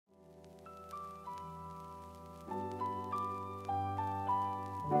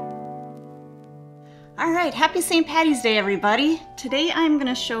All right, happy St. Patty's Day, everybody. Today I'm going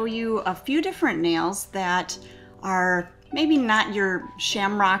to show you a few different nails that are maybe not your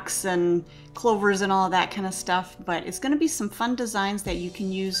shamrocks and clovers and all that kind of stuff, but it's going to be some fun designs that you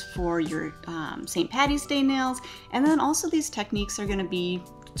can use for your St. Patty's Day nails. And then also these techniques are going to be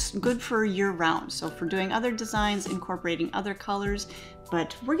good for year-round, so for doing other designs, incorporating other colors.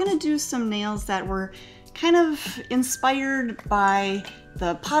 But we're going to do some nails that were kind of inspired by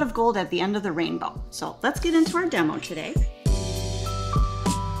the pot of gold at the end of the rainbow. So let's get into our demo today.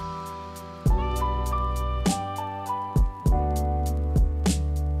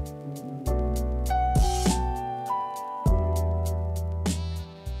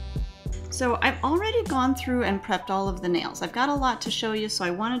 So I've already gone through and prepped all of the nails. I've got a lot to show you, so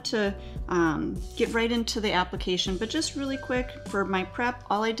I wanted to get right into the application, but just really quick for my prep,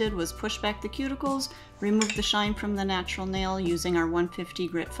 all I did was push back the cuticles, remove the shine from the natural nail using our 150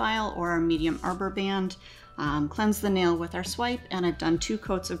 grit file or our medium arbor band, cleanse the nail with our swipe, and I've done 2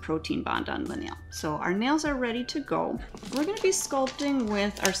 coats of protein bond on the nail. So our nails are ready to go. We're going to be sculpting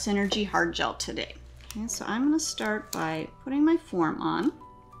with our Synergy hard gel today. Okay, so I'm going to start by putting my form on.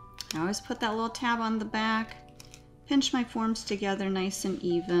 I always put that little tab on the back, pinch my forms together nice and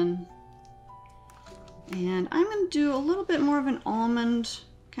even. And I'm going to do a little bit more of an almond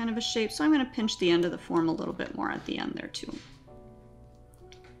kind of a shape, so I'm going to pinch the end of the form a little bit more at the end there too.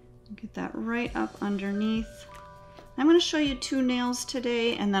 Get that right up underneath. I'm going to show you 2 nails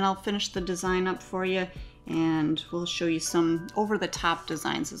today, and then I'll finish the design up for you, and we'll show you some over-the-top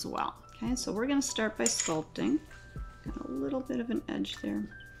designs as well. Okay, so we're going to start by sculpting. Got a little bit of an edge there.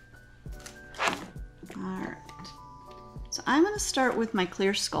 All right, so I'm going to start with my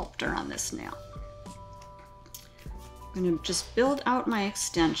clear sculptor on this nail. I'm going to just build out my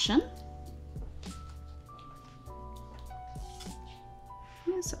extension.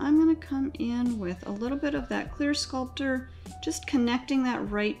 Okay, so I'm going to come in with a little bit of that clear sculptor, just connecting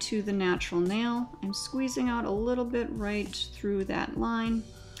that right to the natural nail. I'm squeezing out a little bit right through that line.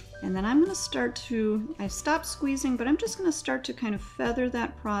 And then I'm going to start to, I stopped squeezing, but I'm just going to start to kind of feather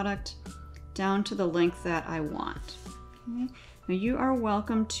that product down to the length that I want. Okay. Now you are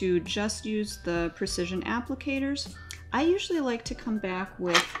welcome to just use the precision applicators. I usually like to come back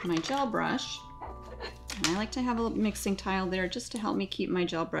with my gel brush, and I like to have a mixing tile there just to help me keep my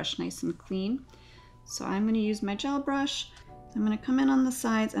gel brush nice and clean. So I'm going to use my gel brush. I'm going to come in on the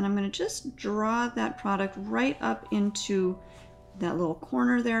sides, and I'm going to just draw that product right up into that little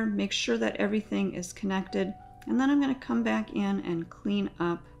corner there. Make sure that everything is connected, and then I'm going to come back in and clean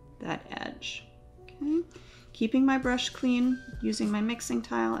up that edge. Okay, keeping my brush clean, using my mixing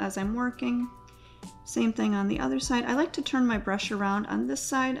tile as I'm working. Same thing on the other side. I like to turn my brush around. On this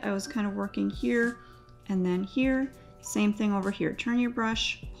side I was kind of working here and then here. Same thing over here. Turn your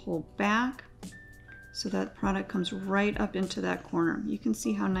brush, pull back so that product comes right up into that corner. You can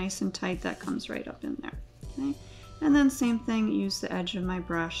see how nice and tight that comes right up in there. Okay, and then same thing, use the edge of my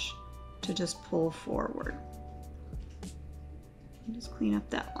brush to just pull forward. And just clean up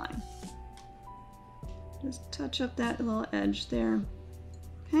that line. Just touch up that little edge there.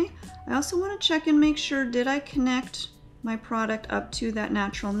 Okay, I also want to check and make sure, did I connect my product up to that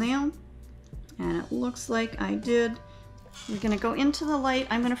natural nail? And it looks like I did. We're going to go into the light.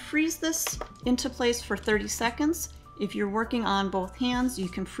 I'm going to freeze this into place for 30 seconds. If you're working on both hands, you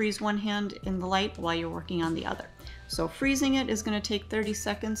can freeze one hand in the light while you're working on the other. So freezing it is going to take 30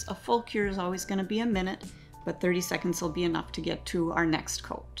 seconds. A full cure is always going to be a minute, but 30 seconds will be enough to get to our next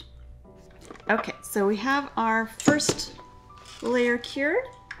coat. Okay, so we have our first layer cured.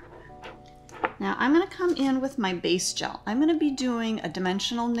 Now I'm going to come in with my base gel. I'm going to be doing a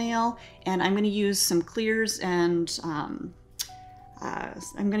dimensional nail, and I'm going to use some clears, and I'm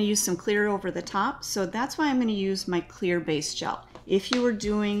going to use some clear over the top. So that's why I'm going to use my clear base gel. If you were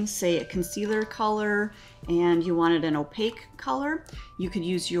doing, say, a concealer color and you wanted an opaque color, you could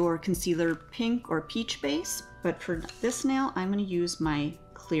use your concealer pink or peach base. But for this nail, I'm going to use my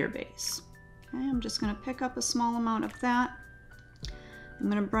clear base. Okay, I'm just going to pick up a small amount of that. I'm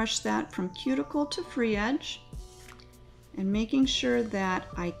going to brush that from cuticle to free edge, and making sure that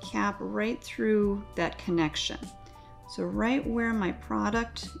I cap right through that connection. So right where my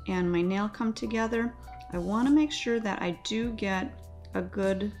product and my nail come together, I want to make sure that I do get a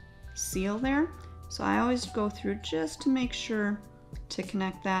good seal there. So I always go through just to make sure to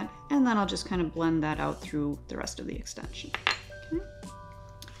connect that, and then I'll just kind of blend that out through the rest of the extension. Okay.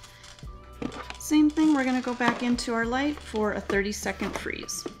 Same thing, we're going to go back into our light for a 30-second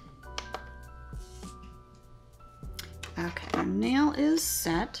freeze. Okay, our nail is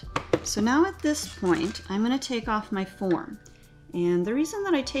set. So now at this point, I'm going to take off my form. And the reason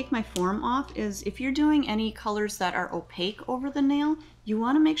that I take my form off is if you're doing any colors that are opaque over the nail, you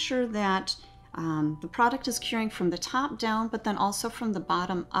want to make sure that the product is curing from the top down, but then also from the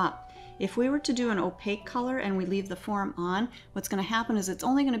bottom up. If we were to do an opaque color and we leave the form on, what's going to happen is it's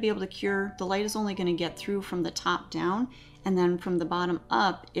only going to be able to cure, the light is only going to get through from the top down, and then from the bottom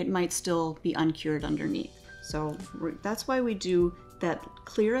up, it might still be uncured underneath. So that's why we do that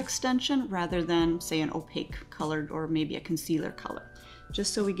clear extension rather than, say, an opaque colored or maybe a concealer color,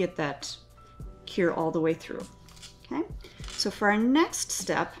 just so we get that cure all the way through. Okay, so for our next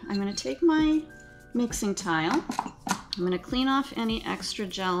step, I'm going to take my mixing tile. I'm going to clean off any extra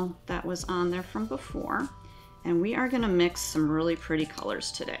gel that was on there from before, and we are going to mix some really pretty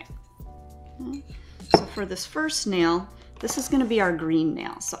colors today. Okay. So for this first nail, this is going to be our green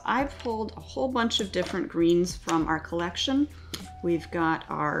nail. So I've pulled a whole bunch of different greens from our collection. We've got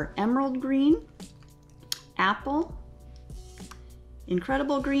our emerald green, apple,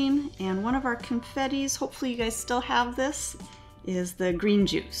 incredible green, and one of our confettis, hopefully you guys still have this, is the green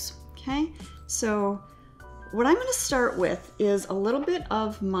juice. Okay, so what I'm going to start with is a little bit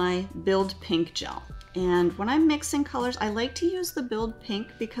of my Build Pink gel. And when I'm mixing colors, I like to use the Build Pink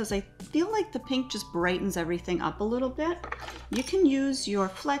because I feel like the pink just brightens everything up a little bit. You can use your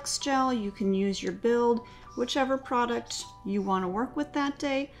Flex gel, you can use your Build, whichever product you want to work with that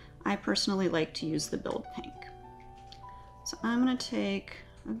day. I personally like to use the Build Pink. So I'm going to take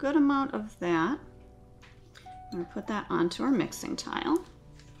a good amount of that. I'm going to put that onto our mixing tile.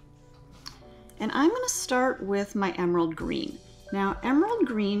 And I'm going to start with my emerald green. Now, emerald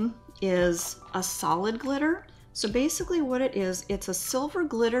green is a solid glitter. So basically what it is, it's a silver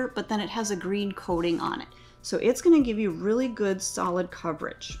glitter, but then it has a green coating on it. So it's going to give you really good solid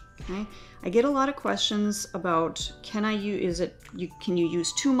coverage. Okay, I get a lot of questions about can you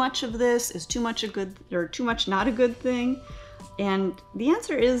use too much of this? Is too much a good or too much not a good thing? And the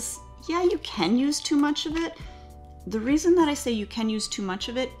answer is yeah, you can use too much of it. The reason that I say you can use too much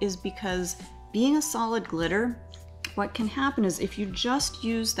of it is because being a solid glitter, what can happen is if you just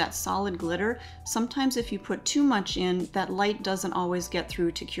use that solid glitter, sometimes if you put too much in, that light doesn't always get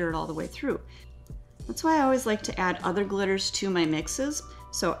through to cure it all the way through. That's why I always like to add other glitters to my mixes.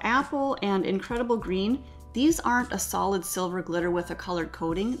 So apple and incredible green, these aren't a solid silver glitter with a colored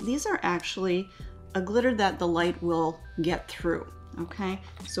coating. These are actually a glitter that the light will get through. Okay,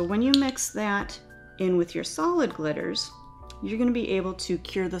 so when you mix that in with your solid glitters, you're going to be able to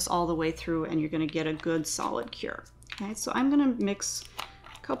cure this all the way through and you're going to get a good solid cure. Okay, so I'm going to mix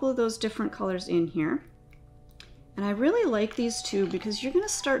a couple of those different colors in here. And I really like these two because you're going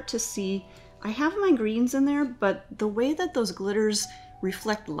to start to see, I have my greens in there, but the way that those glitters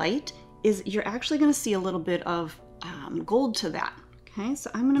reflect light is you're actually going to see a little bit of gold to that. Okay,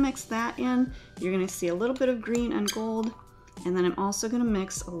 so I'm going to mix that in. You're going to see a little bit of green and gold. And then I'm also going to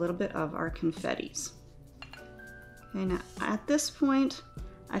mix a little bit of our confettis. Okay, now at this point,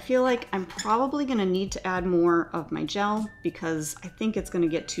 I feel like I'm probably going to need to add more of my gel because I think it's going to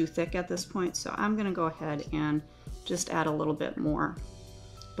get too thick at this point. So I'm going to go ahead and just add a little bit more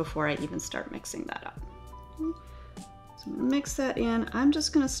before I even start mixing that up. Okay. So I'm going to mix that in. I'm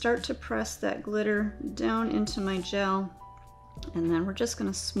just going to start to press that glitter down into my gel, and then we're just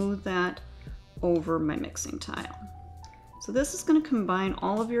going to smooth that over my mixing tile. So this is going to combine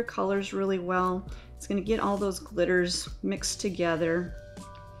all of your colors really well. It's going to get all those glitters mixed together.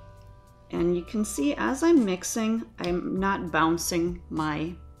 And you can see as I'm mixing, I'm not bouncing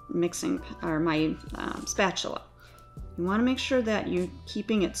my mixing or my spatula. You want to make sure that you're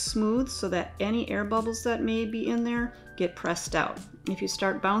keeping it smooth so that any air bubbles that may be in there get pressed out. If you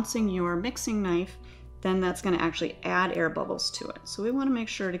start bouncing your mixing knife, then that's going to actually add air bubbles to it. So we want to make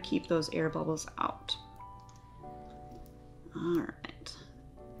sure to keep those air bubbles out. All right.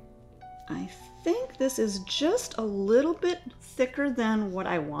 I think this is just a little bit thicker than what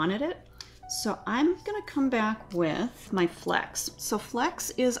I wanted it. So I'm going to come back with my Flex. So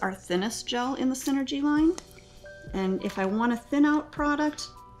Flex is our thinnest gel in the Synergy line. And if I want a thin out product,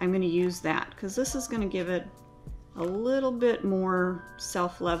 I'm going to use that because this is going to give it a little bit more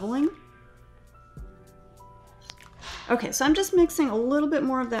self-leveling. Okay, so I'm just mixing a little bit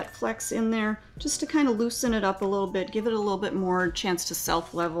more of that Flex in there just to kind of loosen it up a little bit, give it a little bit more chance to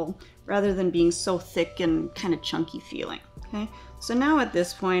self-level rather than being so thick and kind of chunky feeling. Okay, so now at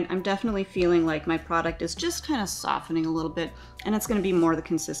this point, I'm definitely feeling like my product is just kind of softening a little bit, and it's going to be more the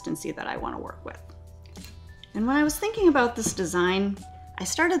consistency that I want to work with. And when I was thinking about this design, I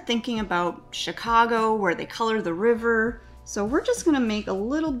started thinking about Chicago, where they color the river. So we're just going to make a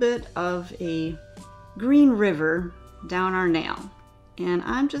little bit of a green river down our nail. And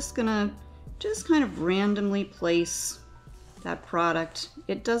I'm just going to kind of randomly place that product.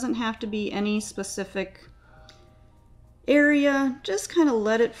 It doesn't have to be any specific area, just kind of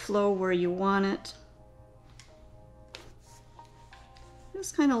let it flow where you want it.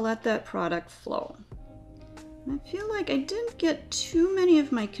 Just kind of let that product flow. And I feel like I didn't get too many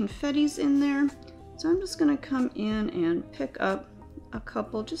of my confettis in there, so I'm just going to come in and pick up a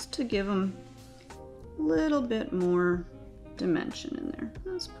couple just to give them a little bit more dimension in there.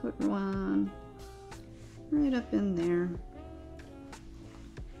 Let's put one right up in there.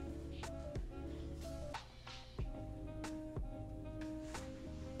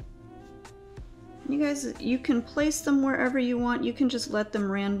 You guys, you can place them wherever you want. You can just let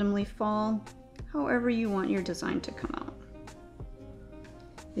them randomly fall, however you want your design to come out.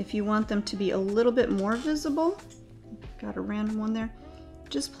 If you want them to be a little bit more visible, got a random one there,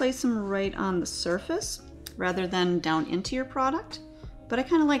 just place them right on the surface rather than down into your product. But I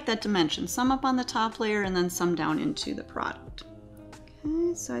kind of like that dimension, some up on the top layer and then some down into the product.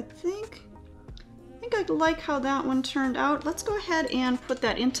 Okay, so I think I like how that one turned out. Let's go ahead and put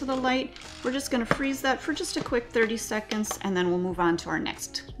that into the light. We're just going to freeze that for just a quick 30 seconds and then we'll move on to our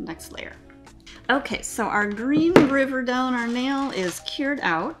next layer. Okay, so our green river down our nail is cured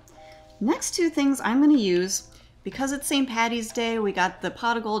out. Next two things I'm going to use, because it's St. Patty's Day, we got the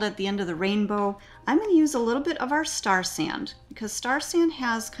pot of gold at the end of the rainbow. I'm going to use a little bit of our star sand because star sand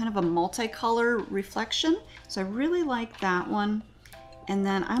has kind of a multicolor reflection. So I really like that one. And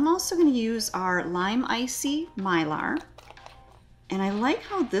then I'm also going to use our Lime Icy Mylar. And I like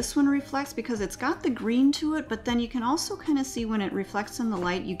how this one reflects because it's got the green to it, but then you can also kind of see when it reflects in the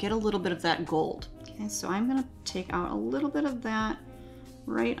light, you get a little bit of that gold. Okay, so I'm going to take out a little bit of that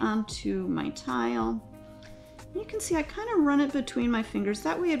right onto my tile. You can see I kind of run it between my fingers.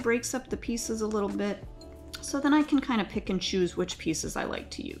 That way it breaks up the pieces a little bit. So then I can kind of pick and choose which pieces I like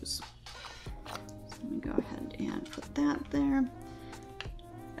to use. So let me go ahead and put that there.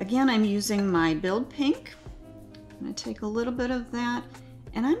 Again, I'm using my Build Pink. I'm going to take a little bit of that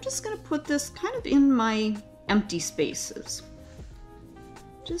and I'm just going to put this kind of in my empty spaces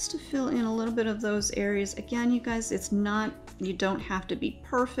just to fill in a little bit of those areas. Again, you guys, it's not, you don't have to be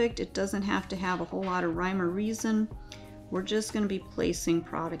perfect. It doesn't have to have a whole lot of rhyme or reason. We're just going to be placing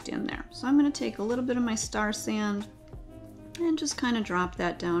product in there. So I'm going to take a little bit of my star sand and just kind of drop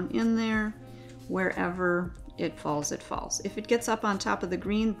that down in there. Wherever it falls, it falls. If it gets up on top of the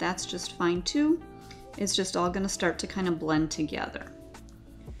green, that's just fine too. It's just all going to start to kind of blend together.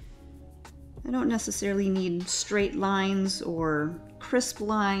 I don't necessarily need straight lines or crisp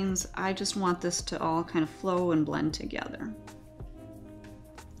lines. I just want this to all kind of flow and blend together.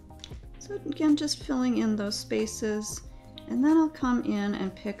 So again, just filling in those spaces, and then I'll come in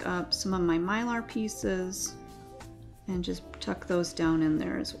and pick up some of my Mylar pieces and just tuck those down in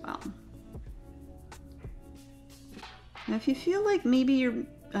there as well. Now if you feel like maybe your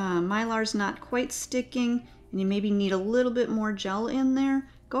Mylar's not quite sticking and you maybe need a little bit more gel in there,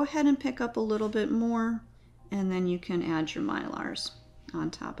 go ahead and pick up a little bit more and then you can add your Mylars on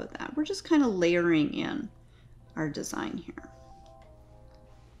top of that. We're just kind of layering in our design here.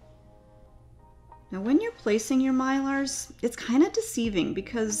 Now when you're placing your Mylars, it's kind of deceiving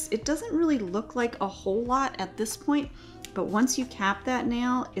because it doesn't really look like a whole lot at this point, but once you cap that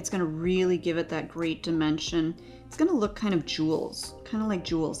nail, it's going to really give it that great dimension. It's going to look kind of jewels, kind of like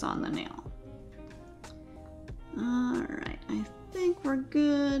jewels on the nail. All right, I think we're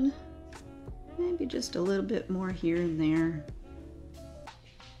good. Maybe just a little bit more here and there.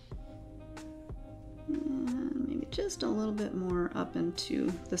 And maybe just a little bit more up into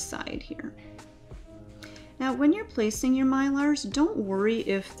the side here. Now, when you're placing your Mylars, don't worry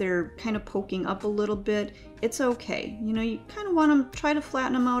if they're kind of poking up a little bit. It's okay. You know, you kind of want to try to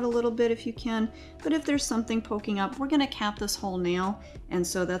flatten them out a little bit if you can, but if there's something poking up, we're going to cap this whole nail, and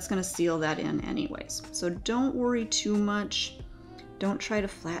so that's going to seal that in anyways. So don't worry too much. Don't try to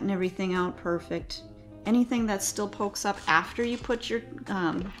flatten everything out perfect. Anything that still pokes up after you put your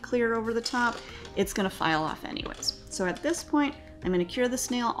clear over the top, it's going to file off anyways. So at this point, I'm going to cure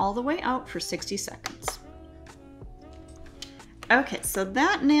this nail all the way out for 60 seconds. Okay, so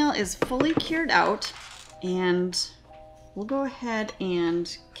that nail is fully cured out, and we'll go ahead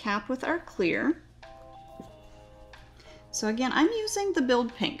and cap with our clear. So again, I'm using the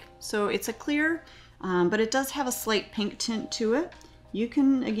Build Pink. So it's a clear, but it does have a slight pink tint to it. You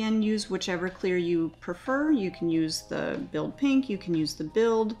can, again, use whichever clear you prefer. You can use the Build Pink, you can use the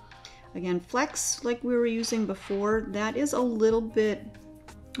Build. Again, Flex, like we were using before, that is a little bit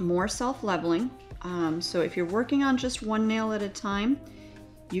more self-leveling. So if you're working on just one nail at a time,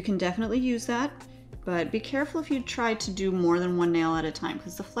 you can definitely use that. But be careful if you try to do more than one nail at a time,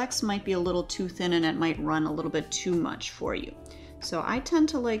 because the flex might be a little too thin and it might run a little bit too much for you. So I tend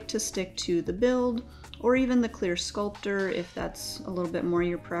to like to stick to the Build or even the Clear Sculptor if that's a little bit more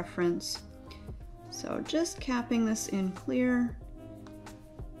your preference. So just capping this in clear,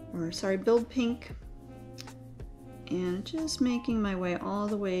 or sorry, Build Pink, and just making my way all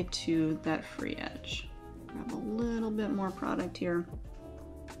the way to that free edge. Grab a little bit more product here.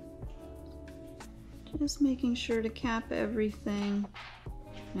 Just making sure to cap everything.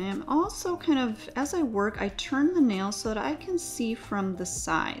 And I'm also kind of, as I work, I turn the nail so that I can see from the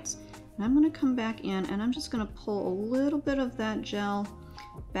sides. And I'm going to come back in and I'm just going to pull a little bit of that gel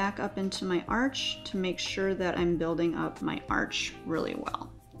back up into my arch to make sure that I'm building up my arch really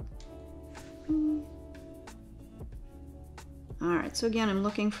well. Alright, so again, I'm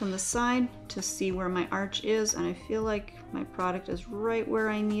looking from the side to see where my arch is, and I feel like my product is right where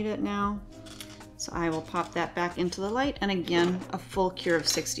I need it now. So I will pop that back into the light, and again, a full cure of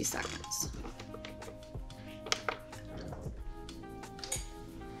 60 seconds.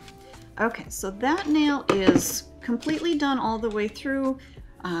 Okay, so that nail is completely done all the way through.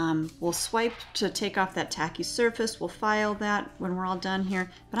 We'll swipe to take off that tacky surface. We'll file that when we're all done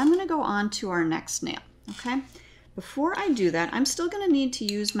here, but I'm gonna go on to our next nail, okay? Before I do that, I'm still gonna need to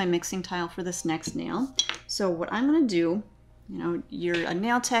use my mixing tile for this next nail. So what I'm gonna do, you know, you're a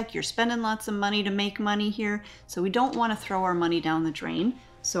nail tech, you're spending lots of money to make money here, so we don't want to throw our money down the drain.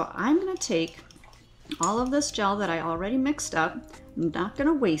 So I'm going to take all of this gel that I already mixed up. I'm not going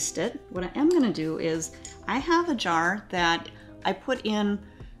to waste it. What I am going to do is I have a jar that I put in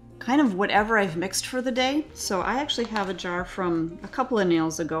kind of whatever I've mixed for the day. So I actually have a jar from a couple of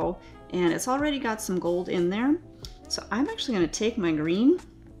nails ago, and it's already got some gold in there. So I'm actually going to take my green.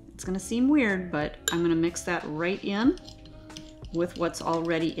 It's going to seem weird, but I'm going to mix that right in with what's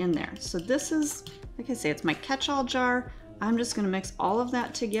already in there. So this is, like I say, it's my catch-all jar. I'm just gonna mix all of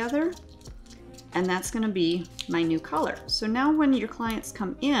that together, and that's gonna be my new color. So now when your clients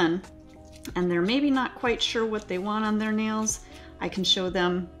come in and they're maybe not quite sure what they want on their nails, I can show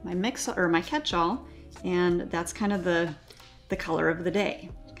them my mix or my catch-all, and that's kind of the color of the day.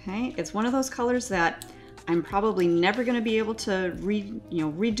 Okay, it's one of those colors that I'm probably never gonna be able to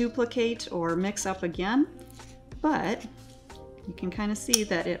reduplicate or mix up again, but you can kind of see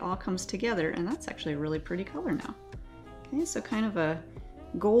that it all comes together, and that's actually a really pretty color now. Okay, so kind of a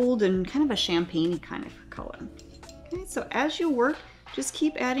gold and kind of a champagne-y kind of color. Okay, so as you work, just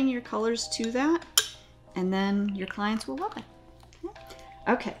keep adding your colors to that, and then your clients will love it.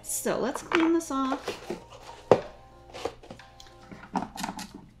 Okay, so let's clean this off,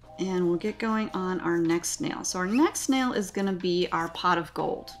 and we'll get going on our next nail. So our next nail is going to be our pot of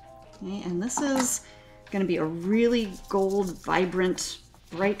gold. Okay, and this is going to be a really gold, vibrant,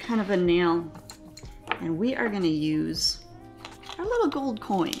 bright kind of a nail, and we are going to use our little gold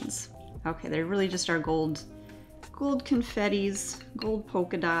coins. Okay, they really just are gold confettis, gold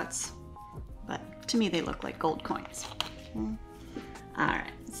polka dots, but to me they look like gold coins. Okay. All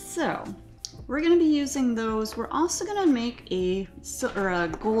right, so we're going to be using those. We're also going to make a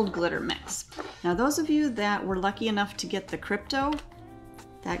gold glitter mix. Now, those of you that were lucky enough to get the crypto,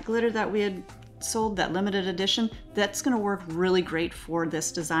 that glitter that we had sold, that limited edition, that's going to work really great for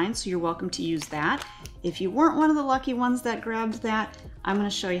this design, so you're welcome to use that. If you weren't one of the lucky ones that grabbed that, I'm going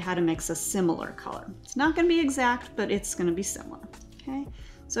to show you how to mix a similar color. It's not going to be exact, but it's going to be similar. Okay,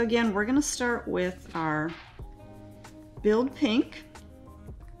 so again, we're going to start with our Build Pink.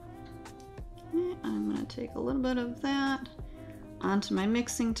 Okay, I'm going to take a little bit of that onto my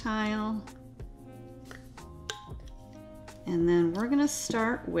mixing tile. And then we're going to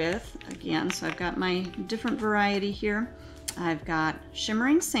start with, again, so I've got my different variety here. I've got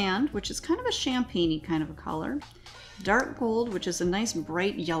Shimmering Sand, which is kind of a champagne-y kind of a color. Dark Gold, which is a nice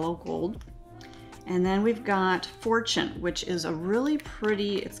bright yellow gold. And then we've got Fortune, which is a really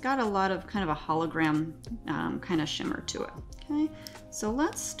pretty, it's got a lot of kind of a hologram kind of shimmer to it. Okay, so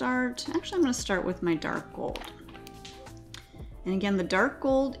let's start, actually I'm going to start with my Dark Gold. And again, the Dark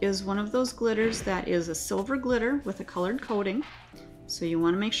Gold is one of those glitters that is a silver glitter with a colored coating. So you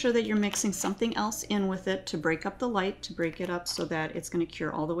want to make sure that you're mixing something else in with it to break up the light, to break it up so that it's going to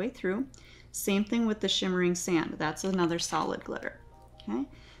cure all the way through. Same thing with the Shimmering Sand. That's another solid glitter. Okay.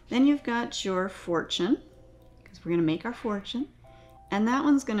 Then you've got your Fortune, because we're going to make our Fortune. And that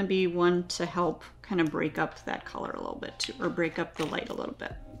one's going to be one to help kind of break up that color a little bit too, or break up the light a little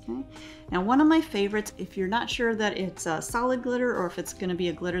bit. Okay. Now, one of my favorites, if you're not sure that it's a solid glitter or if it's going to be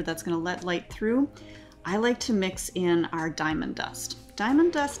a glitter that's going to let light through, I like to mix in our Diamond Dust.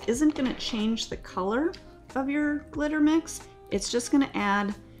 Diamond Dust isn't going to change the color of your glitter mix. It's just going to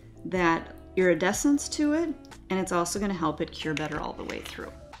add that iridescence to it, and it's also going to help it cure better all the way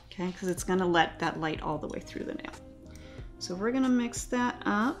through, okay? Because it's going to let that light all the way through the nail. So we're going to mix that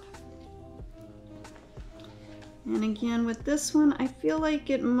up. And again, with this one, I feel like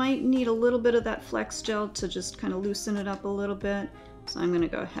it might need a little bit of that flex gel to just kind of loosen it up a little bit. So I'm going to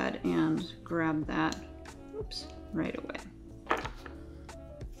go ahead and grab that, oops, right away.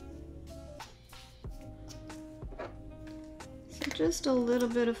 So just a little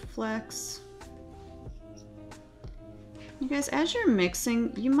bit of flex. You guys, as you're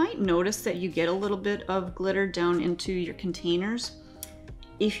mixing, you might notice that you get a little bit of glitter down into your containers.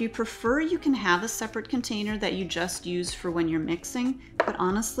 If you prefer, you can have a separate container that you just use for when you're mixing, but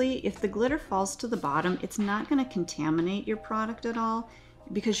honestly, if the glitter falls to the bottom, it's not going to contaminate your product at all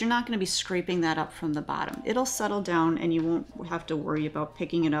because you're not going to be scraping that up from the bottom. It'll settle down and you won't have to worry about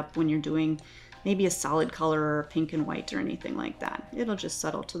picking it up when you're doing maybe a solid color or a pink and white or anything like that. It'll just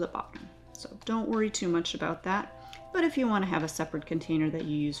settle to the bottom. So don't worry too much about that. But if you want to have a separate container that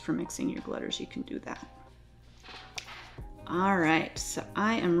you use for mixing your glitters, you can do that. All right, so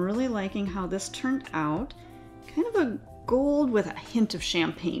I am really liking how this turned out. Kind of a gold with a hint of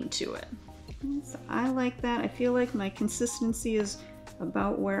champagne to it. So I like that. I feel like my consistency is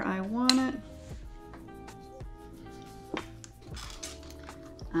about where I want it.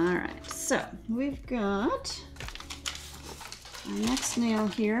 All right, so we've got our next nail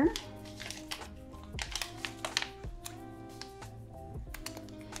here.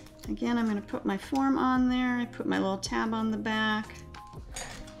 Again, I'm going to put my form on there. I put my little tab on the back.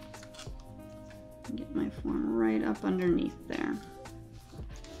 Get my form right up underneath there.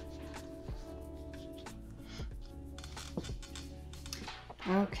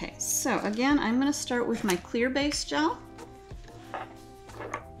 Okay, so again, I'm going to start with my clear base gel.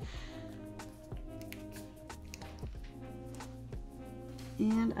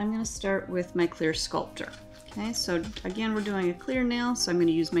 And I'm going to start with my clear sculptor. Okay, so again, we're doing a clear nail, so I'm going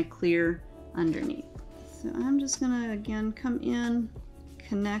to use my clear underneath. So I'm just going to, again, come in,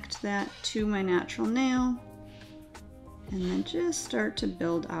 connect that to my natural nail, and then just start to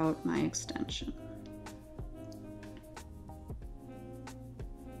build out my extension.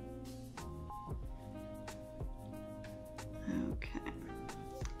 Okay.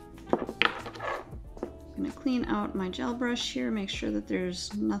 I'm going to clean out my gel brush here, make sure that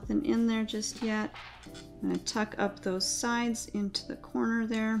there's nothing in there just yet. I'm going to tuck up those sides into the corner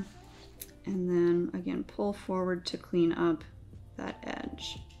there, and then again pull forward to clean up that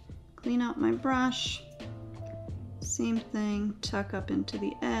edge. Clean out my brush, same thing, tuck up into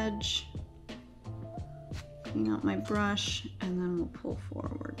the edge, clean out my brush, and then we'll pull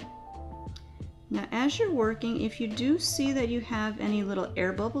forward. Now as you're working, if you do see that you have any little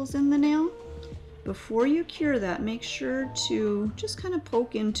air bubbles in the nail, before you cure that, make sure to just kind of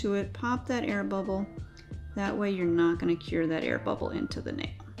poke into it, pop that air bubble. That way you're not going to cure that air bubble into the nail.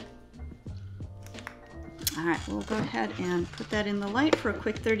 All right, we'll go ahead and put that in the light for a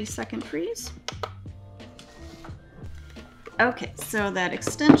quick 30-second freeze. Okay, so that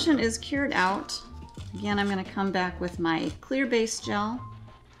extension is cured out. Again, I'm going to come back with my clear base gel.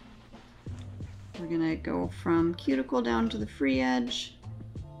 We're going to go from cuticle down to the free edge.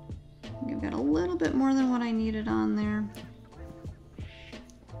 I've got a little bit more than what I needed on there.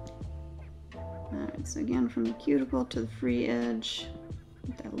 Alright, so again, from the cuticle to the free edge,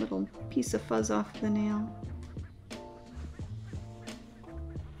 get that little piece of fuzz off the nail.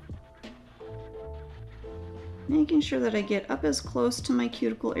 Making sure that I get up as close to my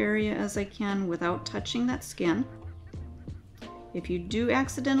cuticle area as I can without touching that skin. If you do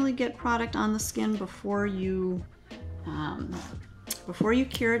accidentally get product on the skin before you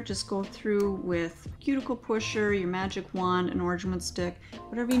cure it, just go through with cuticle pusher, your magic wand, an orange wood stick,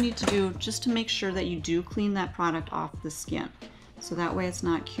 whatever you need to do just to make sure that you do clean that product off the skin. So that way it's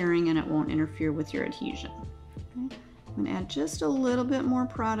not curing and it won't interfere with your adhesion. Okay. I'm going to add just a little bit more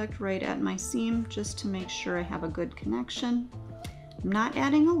product right at my seam just to make sure I have a good connection. I'm not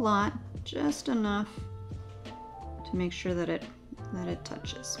adding a lot, just enough to make sure that it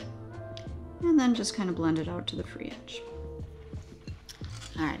touches. And then just kind of blend it out to the free edge.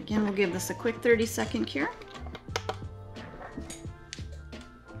 All right, again, we'll give this a quick 30-second cure.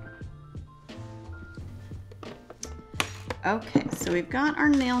 Okay, so we've got our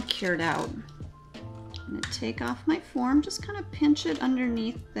nail cured out. I'm going to take off my form, just kind of pinch it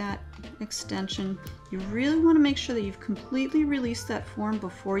underneath that extension. You really want to make sure that you've completely released that form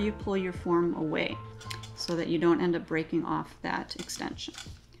before you pull your form away so that you don't end up breaking off that extension.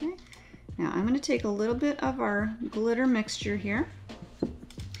 Okay, now I'm going to take a little bit of our glitter mixture here.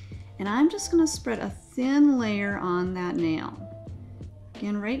 And I'm just going to spread a thin layer on that nail.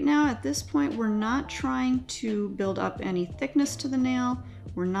 Again, right now at this point, we're not trying to build up any thickness to the nail.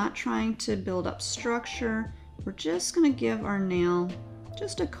 We're not trying to build up structure. We're just going to give our nail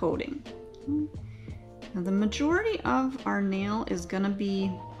just a coating. Now, the majority of our nail is going to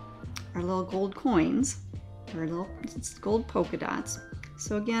be our little gold coins, or little gold polka dots.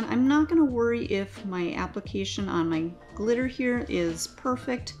 So again, I'm not going to worry if my application on my glitter here is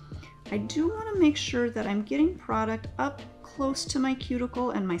perfect. I do want to make sure that I'm getting product up close to my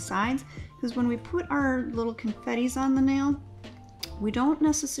cuticle and my sides, because when we put our little confettis on the nail, we don't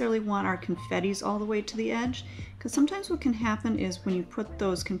necessarily want our confettis all the way to the edge, because sometimes what can happen is when you put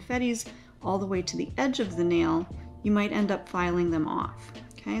those confettis all the way to the edge of the nail, you might end up filing them off.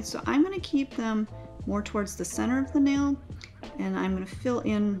 Okay, so I'm going to keep them more towards the center of the nail, and I'm going to fill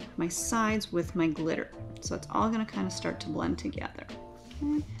in my sides with my glitter. So it's all going to kind of start to blend together.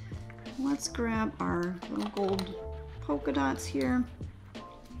 Okay, let's grab our little gold polka dots here.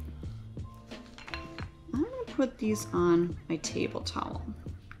 I'm going to put these on my table towel,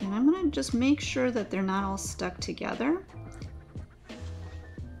 and I'm going to just make sure that they're not all stuck together.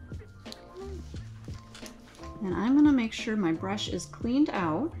 And I'm going to make sure my brush is cleaned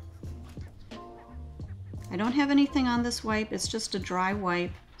out. I don't have anything on this wipe, it's just a dry wipe,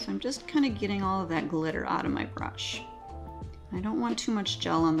 so I'm just kind of getting all of that glitter out of my brush. I don't want too much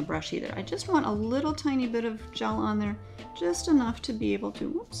gel on the brush either. I just want a little tiny bit of gel on there, just enough to be able to,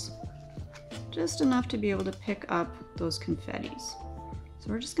 whoops, just enough to be able to pick up those confettis. So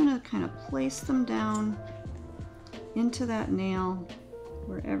we're just going to kind of place them down into that nail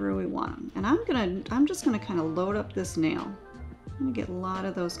wherever we want them. And I'm just gonna kind of load up this nail. I'm gonna get a lot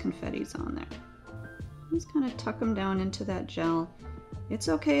of those confettis on there. Just kind of tuck them down into that gel. It's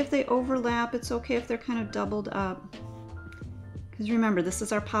okay if they overlap. It's okay if they're kind of doubled up. Because remember, this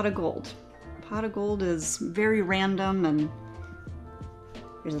is our pot of gold. Pot of gold is very random and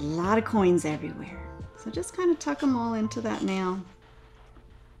there's a lot of coins everywhere. So just kind of tuck them all into that nail.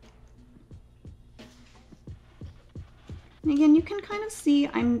 And again, you can kind of see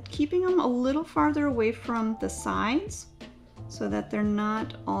I'm keeping them a little farther away from the sides so that they're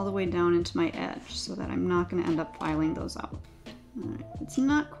not all the way down into my edge, so that I'm not going to end up filing those out. All right, if it's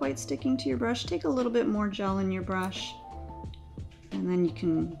not quite sticking to your brush, take a little bit more gel in your brush, and then you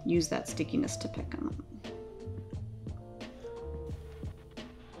can use that stickiness to pick them up.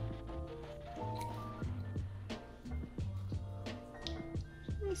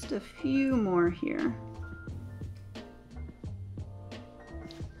 Just a few more here.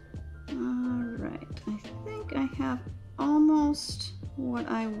 I have almost what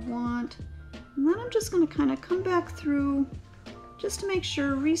I want, and then I'm just going to kind of come back through just to make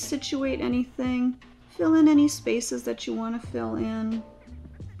sure, resituate anything, fill in any spaces that you want to fill in.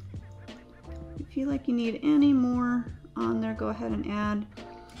 If you feel like you need any more on there, go ahead and add.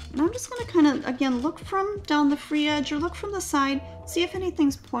 And I'm just going to kind of, again, look from down the free edge or look from the side, see if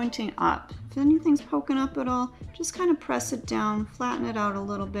anything's pointing up. If anything's poking up at all, just kind of press it down, flatten it out a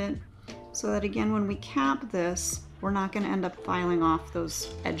little bit, so that again, when we cap this, we're not going to end up filing off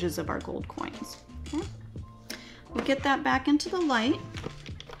those edges of our gold coins. Okay? We'll get that back into the light.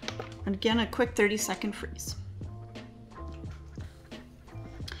 And again, a quick 30-second freeze.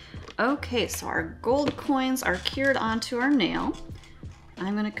 Okay, so our gold coins are cured onto our nail.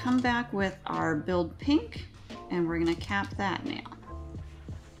 I'm going to come back with our Build Pink, and we're going to cap that nail.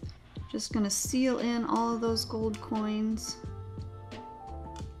 Just going to seal in all of those gold coins.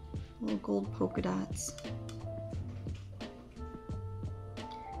 Little gold polka dots.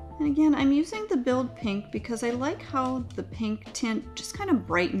 And again, I'm using the Build Pink because I like how the pink tint just kind of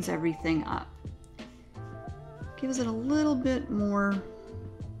brightens everything up. Gives it a little bit more,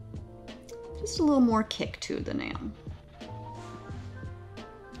 just a little more kick to the nail.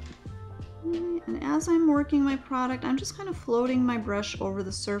 And as I'm working my product, I'm just kind of floating my brush over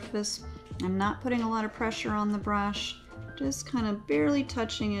the surface. I'm not putting a lot of pressure on the brush. Just kind of barely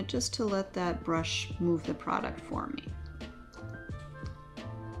touching it just to let that brush move the product for me.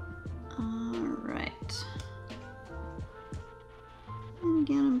 Alright. And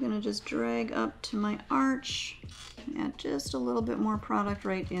again, I'm going to just drag up to my arch, add just a little bit more product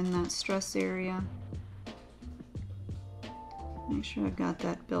right in that stress area. Make sure I've got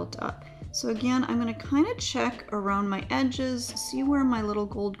that built up. So again, I'm going to kind of check around my edges, see where my little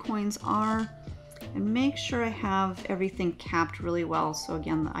gold coins are, and make sure I have everything capped really well, so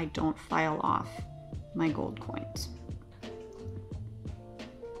again, I don't file off my gold coins.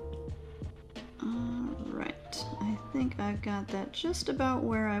 Alright, I think I've got that just about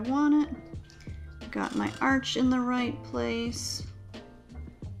where I want it. Got my arch in the right place.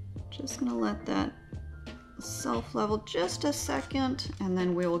 Just gonna let that self-level just a second, and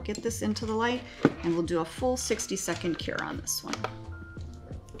then we will get this into the light and we'll do a full 60-second cure on this one.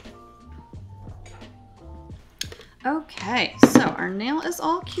 Okay, so our nail is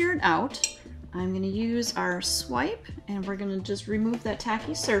all cured out. I'm going to use our swipe and we're going to just remove that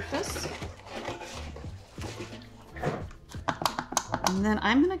tacky surface. And then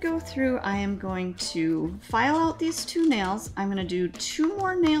I'm going to go through, I am going to file out these 2 nails. I'm going to do 2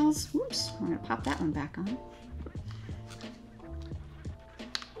 more nails. Oops, I'm going to pop that one back on.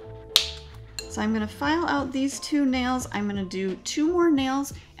 So I'm going to file out these 2 nails. I'm going to do 2 more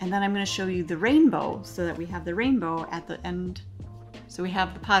nails, and then I'm going to show you the rainbow so that we have the rainbow at the end. So we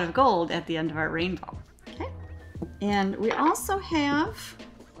have the pot of gold at the end of our rainbow. Okay. And we also have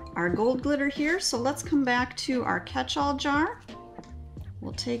our gold glitter here. So let's come back to our catch-all jar.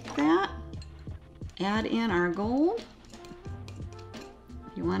 We'll take that, add in our gold.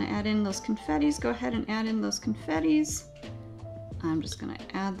 If you want to add in those confettis, go ahead and add in those confettis. I'm just going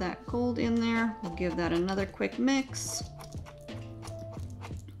to add that gold in there. We'll give that another quick mix.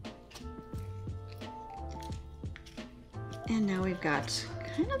 And now we've got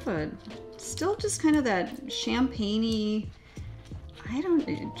kind of a, still just kind of that champagne-y,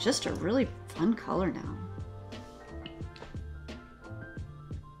 just a really fun color now.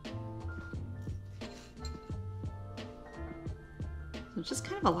 So just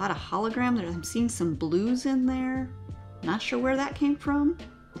kind of a lot of hologram. I'm seeing some blues in there. Not sure where that came from,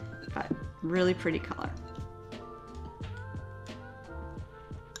 but really pretty color.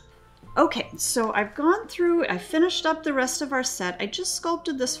 Okay, so I've gone through, I finished up the rest of our set. I just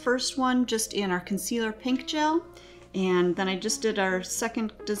sculpted this first one just in our concealer pink gel, and then I just did our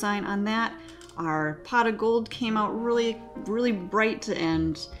second design on that. Our pot of gold came out really, really bright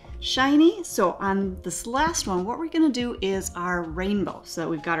and shiny. So on this last one, what we're gonna do is our rainbow. So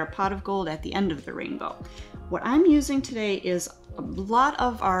we've got our pot of gold at the end of the rainbow. What I'm using today is a lot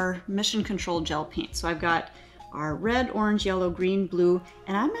of our Mission Control gel paint. So I've got our red, orange, yellow, green, blue,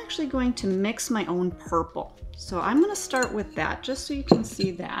 and I'm actually going to mix my own purple. So I'm gonna start with that, just so you can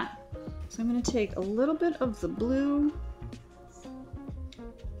see that. So I'm gonna take a little bit of the blue,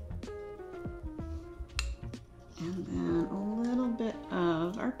 and then a little bit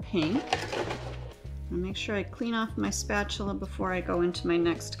of our pink. I'll make sure I clean off my spatula before I go into my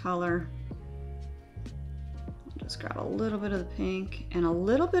next color. Just grab a little bit of the pink, and a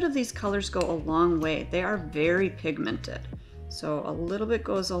little bit of these colors go a long way. They are very pigmented, so a little bit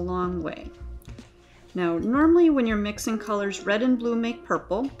goes a long way. Now, normally when you're mixing colors, red and blue make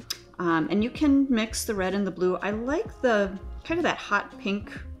purple, and you can mix the red and the blue. I like the kind of that hot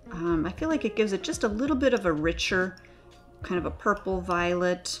pink. I feel like it gives it just a little bit of a richer, kind of a purple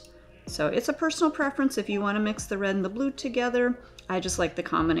violet. So it's a personal preference if you want to mix the red and the blue together. I just like the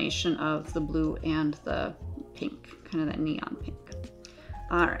combination of the blue and the pink, kind of that neon pink.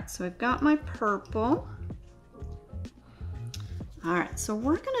 All right, so I've got my purple. All right, so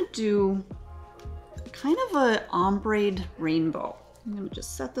we're gonna do kind of a ombre rainbow. I'm gonna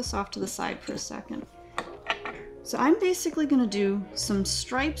just set this off to the side for a second. So I'm basically gonna do some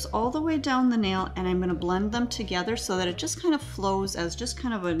stripes all the way down the nail, and I'm gonna blend them together so that it just kind of flows as just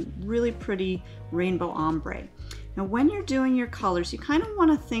kind of a really pretty rainbow ombre. Now, when you're doing your colors, you kind of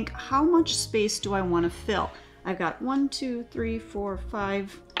want to think, how much space do I want to fill? I've got 1, 2, 3, 4,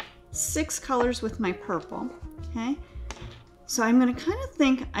 5, 6 colors with my purple, okay? So I'm going to kind of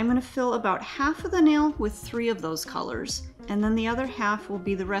think I'm going to fill about half of the nail with 3 of those colors, and then the other half will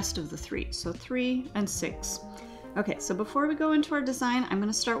be the rest of the 3. So 3 and 6. Okay, so before we go into our design, I'm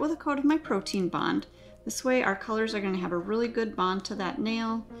going to start with a coat of my protein bond. This way our colors are going to have a really good bond to that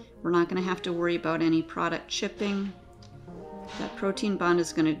nail. We're not going to have to worry about any product chipping. That protein bond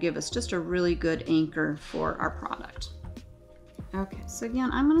is going to give us just a really good anchor for our product. Okay, so again,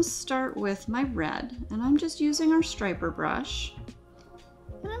 I'm going to start with my red, and I'm just using our striper brush.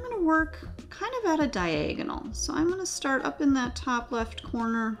 And I'm going to work kind of at a diagonal. So I'm going to start up in that top left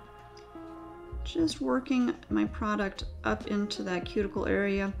corner, just working my product up into that cuticle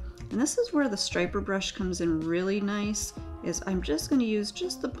area. And this is where the striper brush comes in really nice, is I'm just going to use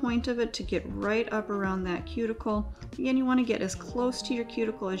just the point of it to get right up around that cuticle. Again, you want to get as close to your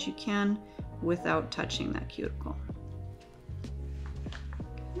cuticle as you can without touching that cuticle.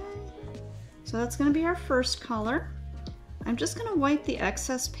 Okay. So that's going to be our first color. I'm just going to wipe the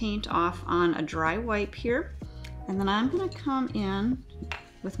excess paint off on a dry wipe here, and then I'm going to come in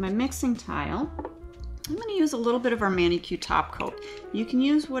with my mixing tile. I'm going to use a little bit of our ManiQ Top Coat. You can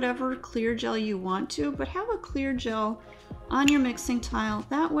use whatever clear gel you want to, but have a clear gel on your mixing tile.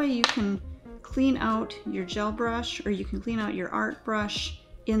 That way you can clean out your gel brush, or you can clean out your art brush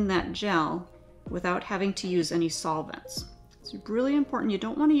in that gel, without having to use any solvents. It's really important. You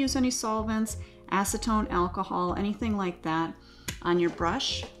don't want to use any solvents, acetone, alcohol, anything like that on your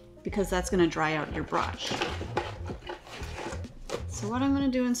brush, because that's going to dry out your brush. So what I'm going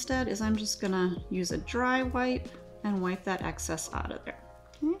to do instead is I'm just going to use a dry wipe and wipe that excess out of there.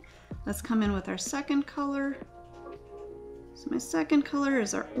 Okay, let's come in with our second color. So my second color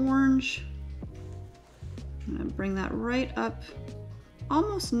is our orange. I'm going to bring that right up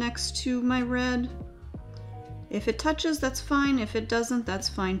almost next to my red. If it touches, that's fine. If it doesn't, that's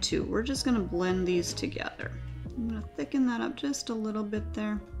fine too. We're just going to blend these together. I'm going to thicken that up just a little bit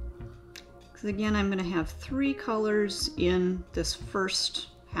there. Because again, I'm going to have 3 colors in this first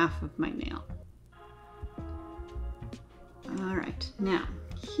half of my nail. All right, now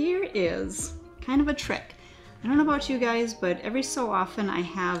here is kind of a trick. I don't know about you guys, but every so often I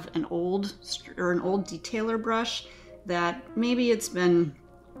have an old detailer brush that maybe it's been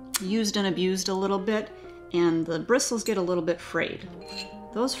used and abused a little bit, and the bristles get a little bit frayed.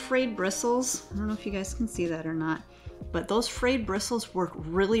 Those frayed bristles, I don't know if you guys can see that or not, but those frayed bristles work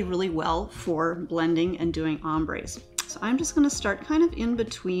really, really well for blending and doing ombres. So I'm just going to start kind of in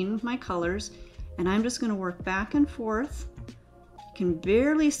between my colors, and I'm just going to work back and forth. You can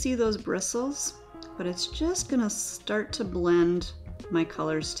barely see those bristles, but it's just going to start to blend my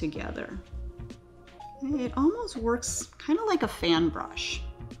colors together. It almost works kind of like a fan brush,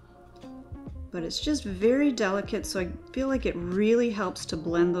 but it's just very delicate, so I feel like it really helps to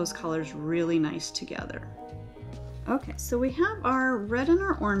blend those colors really nice together. Okay, so we have our red and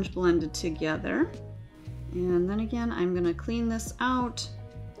our orange blended together, and then again I'm going to clean this out.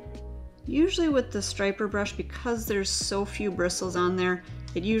 Usually with the striper brush, because there's so few bristles on there,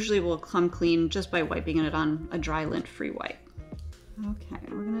 it usually will come clean just by wiping it on a dry lint-free wipe. Okay,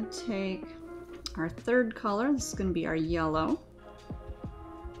 we're going to take our third color. This is going to be our yellow.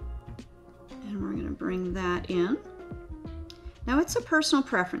 And we're going to bring that in. Now it's a personal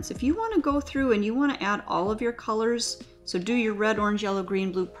preference. If you want to go through and you want to add all of your colors, so do your red, orange, yellow,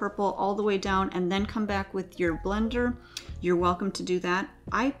 green, blue, purple all the way down and then come back with your blender, you're welcome to do that.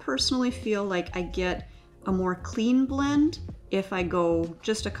 I personally feel like I get a more clean blend if I go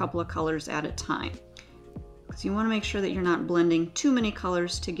just a couple of colors at a time. Because you want to make sure that you're not blending too many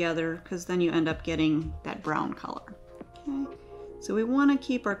colors together, because then you end up getting that brown color. Okay, so we want to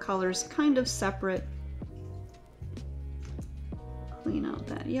keep our colors kind of separate. Clean out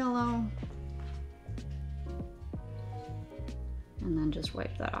that yellow. And then just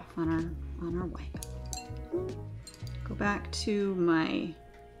wipe that off on our wipe. Go back to my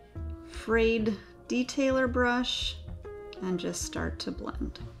frayed detailer brush and just start to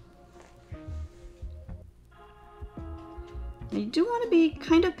blend. Now you do want to be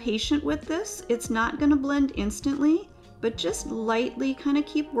kind of patient with this. It's not going to blend instantly, but just lightly kind of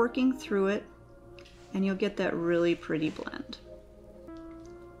keep working through it and you'll get that really pretty blend.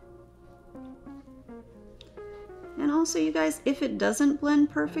 And also, you guys, if it doesn't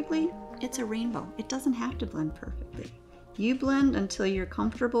blend perfectly, it's a rainbow. It doesn't have to blend perfectly. You blend until you're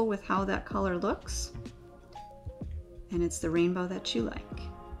comfortable with how that color looks, and it's the rainbow that you like.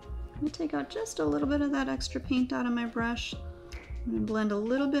 I'm going to take out just a little bit of that extra paint out of my brush. I'm going to blend a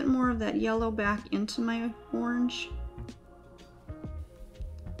little bit more of that yellow back into my orange.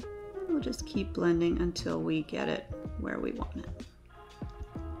 And we'll just keep blending until we get it where we want it.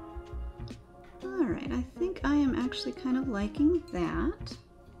 Alright, I think I am actually kind of liking that.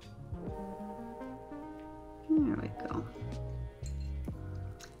 There we go.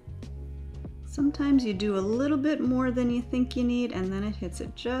 Sometimes you do a little bit more than you think you need and then it hits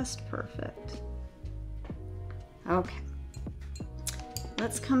it just perfect. Okay,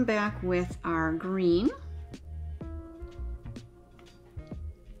 let's come back with our green.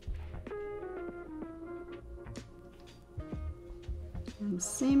 And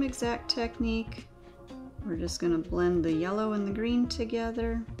same exact technique. We're just going to blend the yellow and the green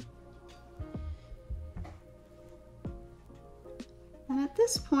together. And at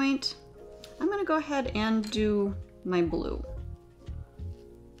this point, I'm going to go ahead and do my blue.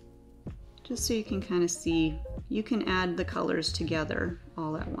 Just so you can kind of see, you can add the colors together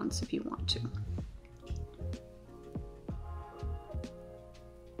all at once if you want to.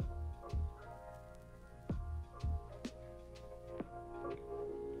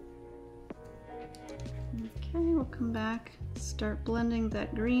 Okay, we'll come back, start blending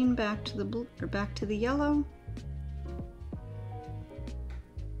that green back to the blue or back to the yellow.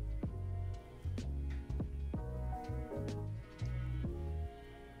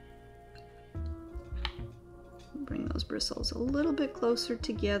 Bring those bristles a little bit closer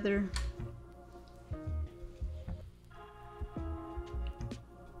together.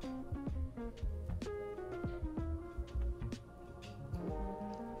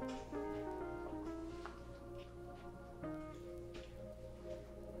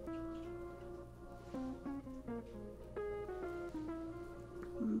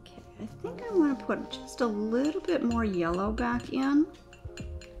 I think I want to put just a little bit more yellow back in.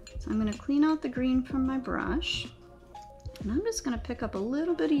 So I'm going to clean out the green from my brush. And I'm just going to pick up a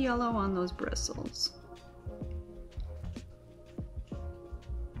little bit of yellow on those bristles.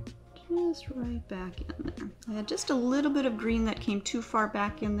 Just right back in there. I had just a little bit of green that came too far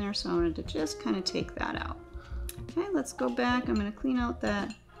back in there, so I wanted to just kind of take that out. Okay, let's go back. I'm going to clean out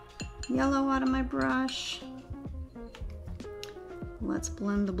that yellow out of my brush. Let's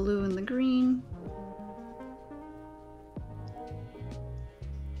blend the blue and the green.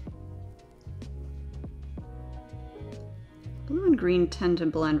 Blue and green tend to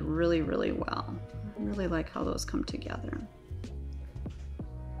blend really, really well. I really like how those come together.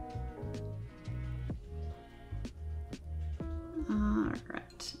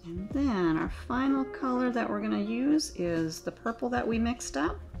 Alright, and then our final color that we're going to use is the purple that we mixed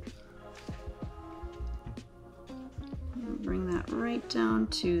up. Bring that right down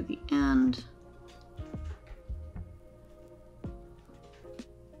to the end.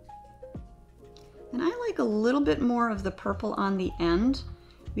 And I like a little bit more of the purple on the end.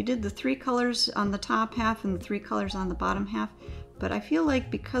 We did the 3 colors on the top half and the 3 colors on the bottom half, but I feel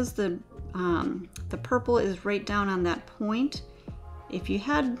like because the purple is right down on that point, if you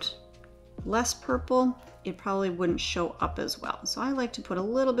had less purple, it probably wouldn't show up as well. So I like to put a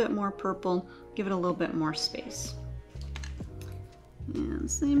little bit more purple, give it a little bit more space.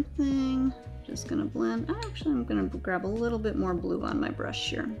 And same thing, just gonna blend. Actually, I'm gonna grab a little bit more blue on my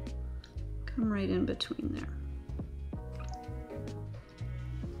brush here. Come right in between there.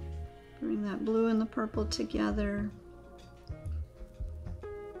 Bring that blue and the purple together.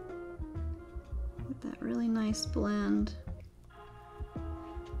 Get that really nice blend.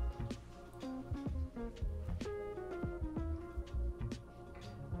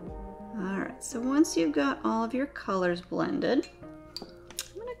 Alright, so once you've got all of your colors blended,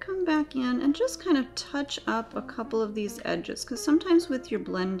 come back in and just kind of touch up a couple of these edges, because sometimes with your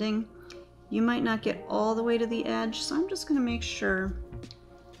blending you might not get all the way to the edge, so I'm just going to make sure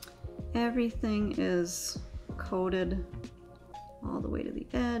everything is coated all the way to the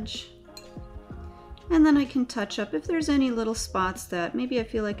edge, and then I can touch up if there's any little spots that maybe I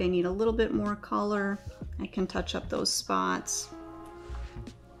feel like I need a little bit more color. I can touch up those spots.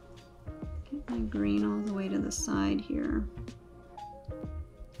 Get my green all the way to the side here.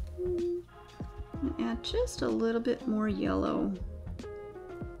 And add just a little bit more yellow.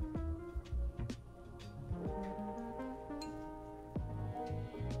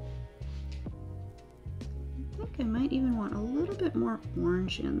 I think I might even want a little bit more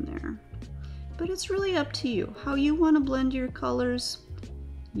orange in there. But it's really up to you. How you want to blend your colors,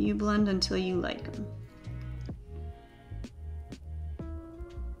 you blend until you like them.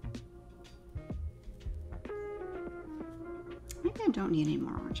 I don't need any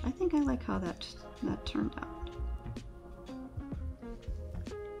more orange. I think I like how that turned out.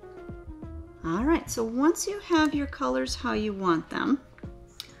 All right, so once you have your colors how you want them,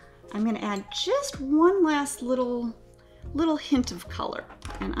 I'm going to add just one last little hint of color,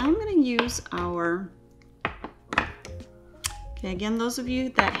 and I'm going to use our, okay, again, those of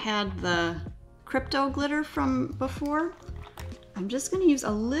you that had the crypto glitter from before, I'm just going to use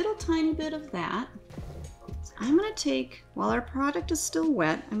a little tiny bit of that. I'm going to take, while our product is still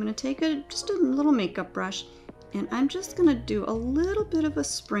wet, I'm going to take just a little makeup brush, and I'm just going to do a little bit of a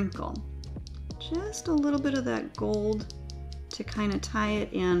sprinkle. Just a little bit of that gold to kind of tie it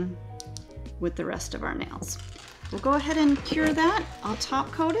in with the rest of our nails. We'll go ahead and cure that. I'll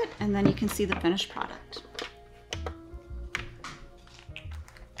top coat it, and then you can see the finished product.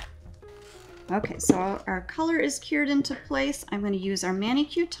 Okay, so our color is cured into place. I'm going to use our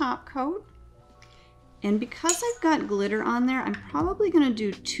ManiQ Top Coat. And because I've got glitter on there, I'm probably going to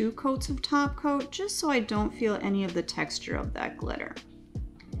do 2 coats of top coat just so I don't feel any of the texture of that glitter.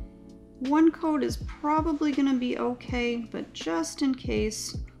 1 coat is probably going to be okay, but just in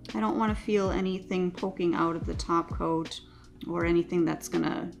case, I don't want to feel anything poking out of the top coat or anything that's going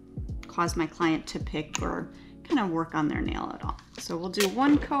to cause my client to pick or kind of work on their nail at all. So we'll do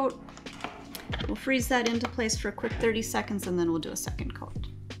 1 coat, we'll freeze that into place for a quick 30 seconds, and then we'll do a 2nd coat.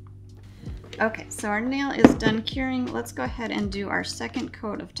 Okay, so our nail is done curing. Let's go ahead and do our 2nd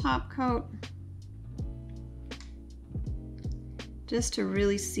coat of top coat, just to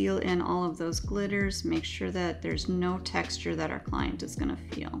really seal in all of those glitters, make sure that there's no texture that our client is going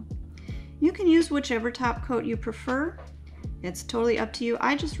to feel. You can use whichever top coat you prefer. It's totally up to you.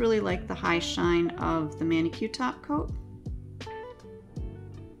 I just really like the high shine of the ManiQ Top Coat.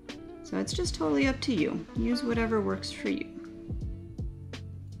 So it's just totally up to you. Use whatever works for you.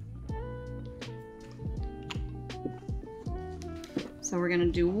 So we're gonna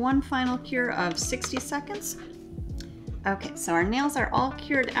do one final cure of 60 seconds. Okay, so our nails are all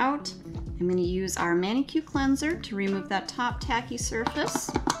cured out. I'm gonna use our ManiQ Cleanser to remove that top tacky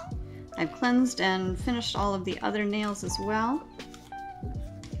surface. I've cleansed and finished all of the other nails as well.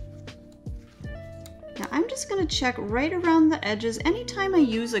 Now I'm just going to check right around the edges. Anytime I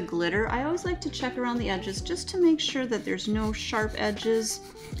use a glitter, I always like to check around the edges just to make sure that there's no sharp edges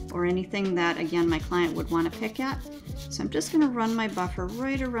or anything that, again, my client would want to pick at. So I'm just going to run my buffer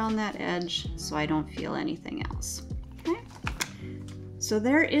right around that edge so I don't feel anything else. Okay, so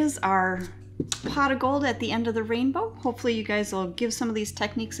there is our pot of gold at the end of the rainbow. Hopefully you guys will give some of these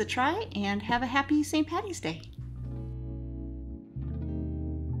techniques a try and have a happy St. Patty's Day.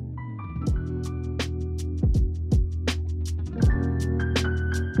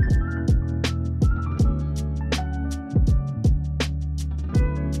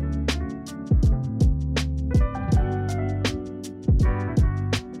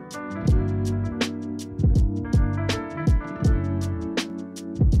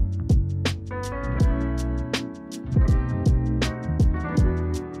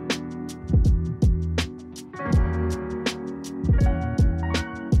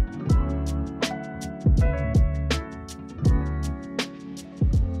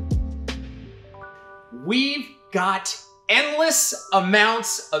 We've got endless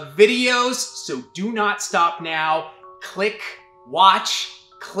amounts of videos, so do not stop now. Click, watch,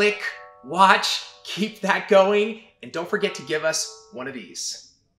 keep that going, and don't forget to give us one of these.